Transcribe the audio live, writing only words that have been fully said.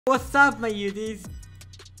What's up, my Yudis?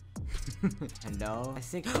 Hello? I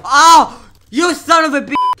think. Oh! You son of a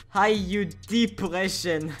bitch! Hi, you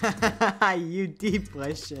depression. You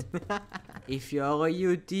depression. If you're a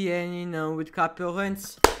Yudi and you know with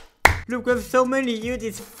currents. Look, we have so many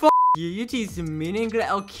Yudis. Fuck you. Yudi is meaningless.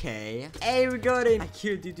 Okay. Hey, we got it. I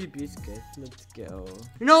killed Yudi biscuit. Let's go.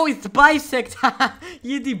 No, it's bisect.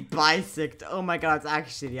 Yudi bisect. Oh my god, it's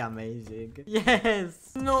actually amazing.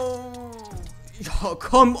 Yes. No. Yo,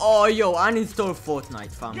 come on, yo, uninstall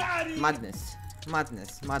Fortnite, fam. Madness.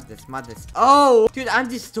 Madness. Oh, dude, I'm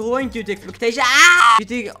destroying your expectation. Ah! You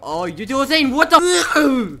think, oh, you're saying, what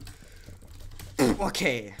the?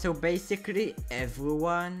 Okay, so basically,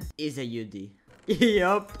 everyone is a Yudi.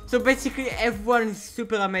 Yup. So basically, everyone is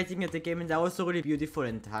super amazing at the game, and they're also really beautiful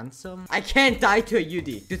and handsome. I can't die to a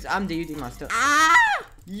Yudi, because I'm the Yudi master. Ah!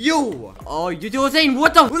 Yo! Oh, you're saying,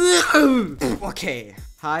 what the? Okay.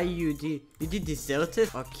 Hi, Yudi. Yudi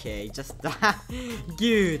deserted? Okay, just die.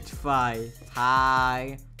 Good fight.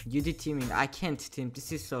 Hi. Yudi teaming. I can't team.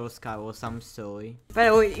 This is solo Skywars. I'm sorry. By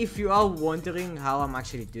the way, if you are wondering how I'm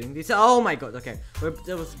actually doing this. Oh my god, okay. Well,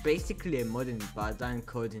 there was basically a mod in Badlion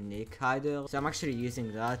called Nick Hider. So I'm actually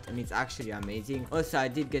using that. And it's actually amazing. Also, I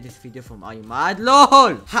did get this video from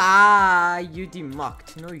AreuMadLoL. Hi, Yudi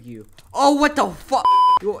mocked. No, you. Oh, what the fuck?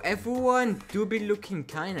 Yo, everyone do be looking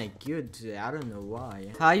kinda good today. I don't know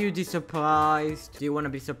why. Are you surprised? Do you wanna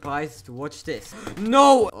be surprised? Watch this.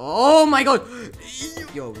 No! Oh my god!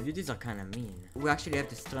 Yo, these are kinda mean. We actually have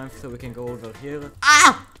the strength so we can go over here.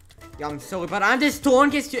 Ah! Yeah, I'm sorry, but I'm the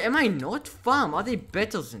strongest. Am I not, fam? Are they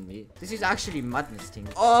better than me? This is actually madness thing.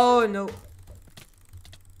 Oh no.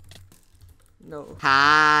 No.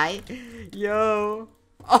 Hi. Yo.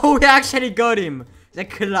 Oh, we actually got him. The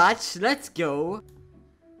clutch. Let's go.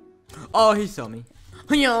 Oh, he saw me.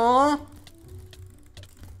 Yeah.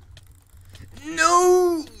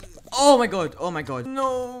 No. Oh my god. Oh my god.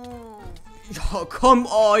 No. Yo, come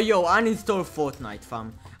on, yo. Uninstall Fortnite,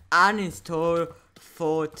 fam. Uninstall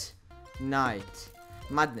Fortnite.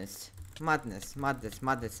 Madness.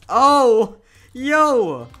 Oh,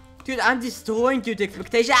 yo. Dude, I'm destroying your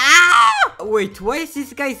expectation. Ah! Wait, what is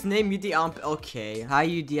this guy's name? Yudi okay. Hi,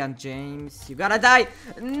 Yudi and James. You gotta die.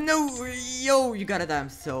 No, yo, you gotta die. I'm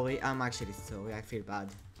sorry. I'm actually sorry. I feel bad.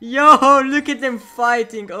 Yo, look at them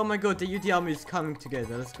fighting. Oh my god, the Yudi army is coming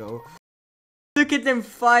together. Let's go. Look at them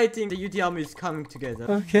fighting. The Yudi army is coming together.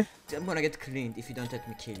 Okay. I'm gonna get cleaned if you don't let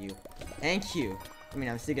me kill you. Thank you. I mean,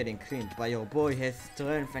 I'm still getting cleaned, but your boy has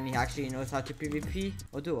strength and he actually knows how to PvP.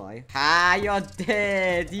 Or do I? Ah, you're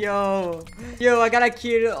dead, yo. Yo, I gotta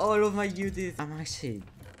kill all of my Yudis. I'm actually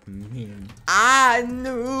mean. Ah,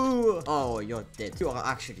 no. Oh, you're dead. You are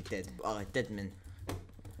actually dead. You are a dead man.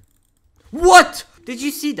 What? Did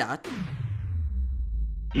you see that?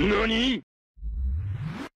 Nani?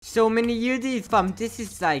 So many Yudis, fam. This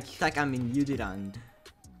is like I'm in Yudi land.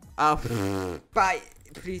 Bye.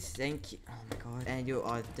 Please, thank you. Oh my god. And you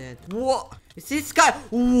are dead. What? Is this guy?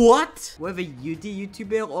 What? We have a Yudi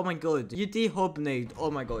YouTuber? Oh my god. Yudi Hobnade.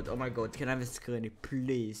 Oh my god. Oh my god. Can I have a screen,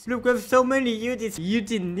 please? Look, we have so many Yudis.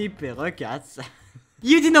 Yudi Nipper. Regarde ça.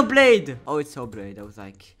 Yudi no blade. Oh, it's so blade. I was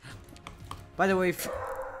like. By the way.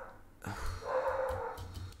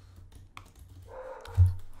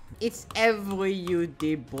 It's every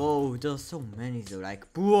Yudi, bro. There's so many though. Like,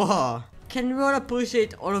 whoa. Can we all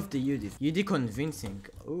appreciate all of the Yudis? Yudi convincing.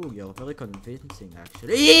 Oh, you're very convincing,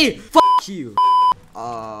 actually. Fuck you.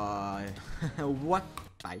 What?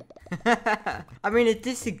 Bye. I mean, at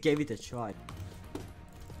least he gave it a try.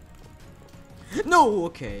 No,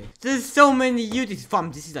 okay. There's so many Yudis. Fam,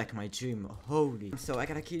 this is like my dream. Holy. So I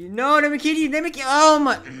gotta kill you. No, let me kill you. Let me kill. Oh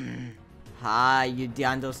my. Hi, Yudi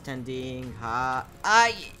understanding. Hi.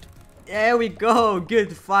 There we go,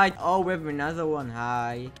 good fight. Oh, we have another one.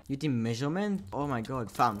 Hi. Yudi measurement? Oh my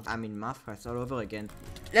god, fam. I'm in math class all over again.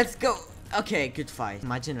 Let's go. Okay, good fight.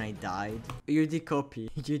 Imagine I died. Yudi copy.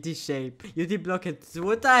 Yudi shape. Yudi blockheads.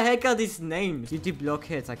 What the heck are these names? Yudi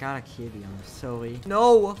blockheads. I gotta kill you. I'm sorry.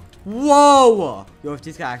 No. Whoa. Yo, if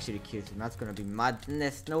this guy actually kills him, that's gonna be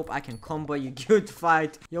madness. Nope, I can combo you. Good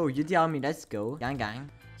fight. Yo, Yudi army, let's go. Gang.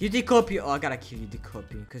 Yudi copy. Oh, I gotta kill Yudi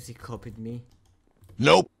copy because he copied me.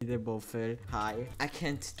 Nope. They both fell. Hi. I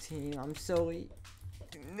can't team. I'm sorry.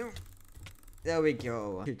 No. There we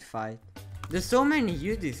go. Good fight. There's so many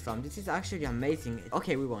Yudis, fam. This is actually amazing.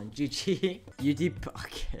 Okay, we won. GG. Yudi.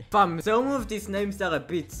 Okay. Fam, some of these names are a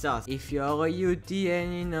bit sus. If you're a Yudi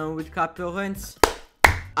and you know with currents.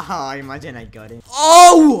 Ah, imagine I got it.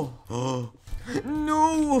 Oh!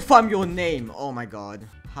 No, fam, your name. Oh my god.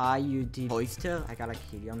 Hi, Yudi. Oyster. I gotta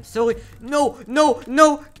kill you. I'm sorry. No.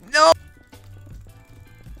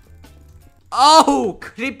 Oh,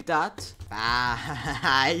 clip that.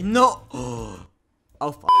 I know. Oh,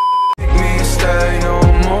 f